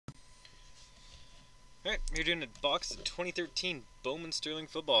Alright, we're doing a box of 2013 Bowman Sterling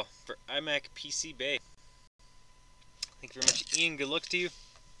Football for imacpcbay. Thank you very much, Ian. Good luck to you.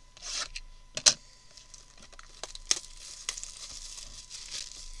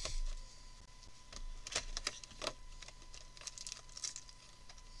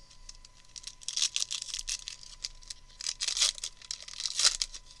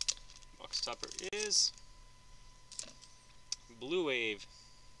 Box topper is Blue Wave,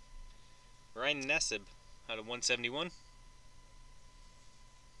 Ryan Nassib out of 171.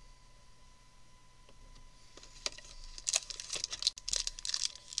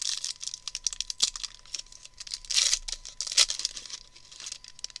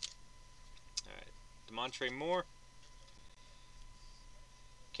 Montre Moore,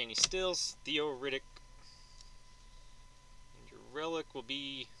 Kenny Stills, Theo Riddick, and your relic will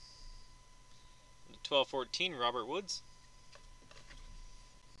be the 12-14 Robert Woods,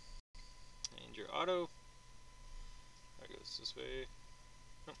 and your auto, that goes this way,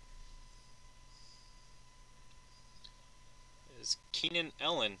 is Keenan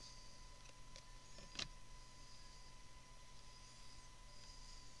Allen.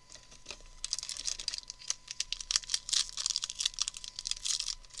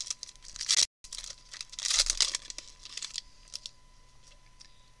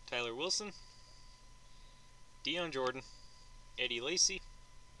 Tyler Wilson, Dion Jordan, Eddie Lacy,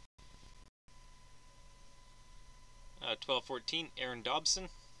 12-14 Aaron Dobson,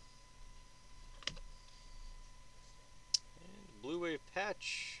 and Blue Wave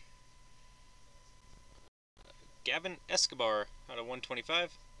patch, Gavin Escobar out of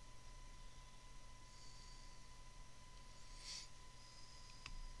 125.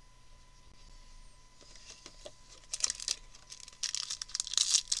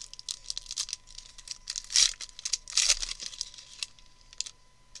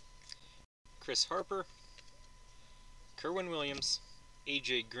 Chris Harper, Kerwin Williams,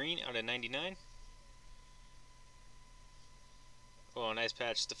 AJ Green out of 99. Oh, nice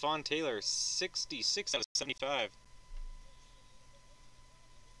patch. Stephon Taylor, 66 out of 75.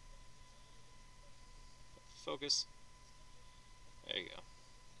 Focus. There you go.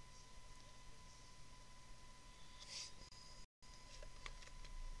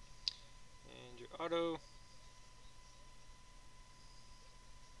 And your auto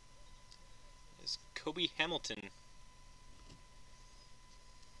is Kobe Hamilton.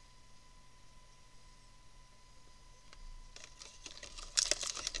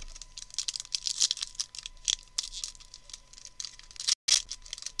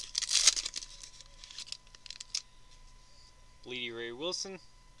 Bleedy Ray Wilson,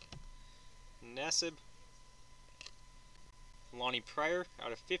 Nassib, Lonnie Pryor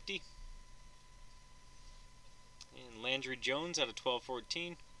out of 50, and Landry Jones out of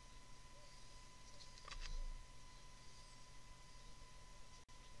 12-14.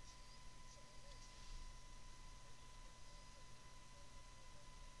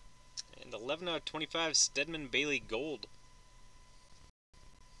 And 11 out of 25 Stedman Bailey Gold.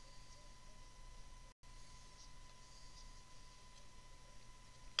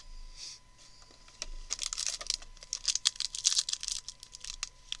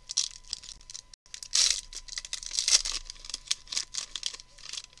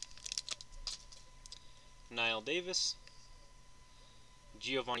 Niall Davis,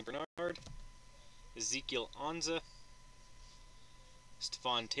 Giovanni Bernard, Ezekiel Anza,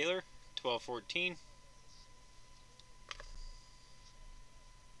 Stephon Taylor, 12-14.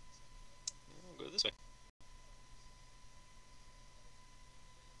 We'll go this way.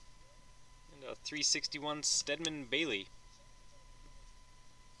 And 361 Stedman Bailey.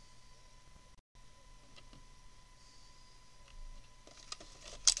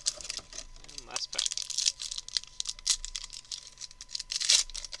 And last pack.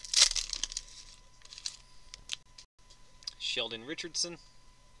 Sheldon Richardson,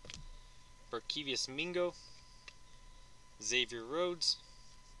 Barkevius Mingo, Xavier Rhodes,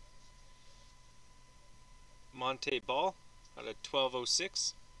 Monte Ball out of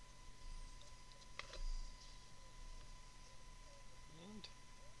 1206, and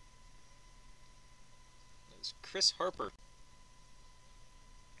there's Chris Harper.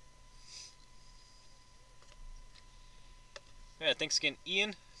 Yeah, thanks again,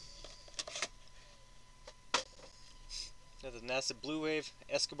 Ian. Another Nassib Blue Wave,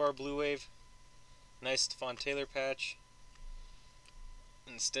 Escobar Blue Wave, nice Stephon Taylor patch,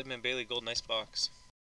 and Stedman Bailey Gold, nice box.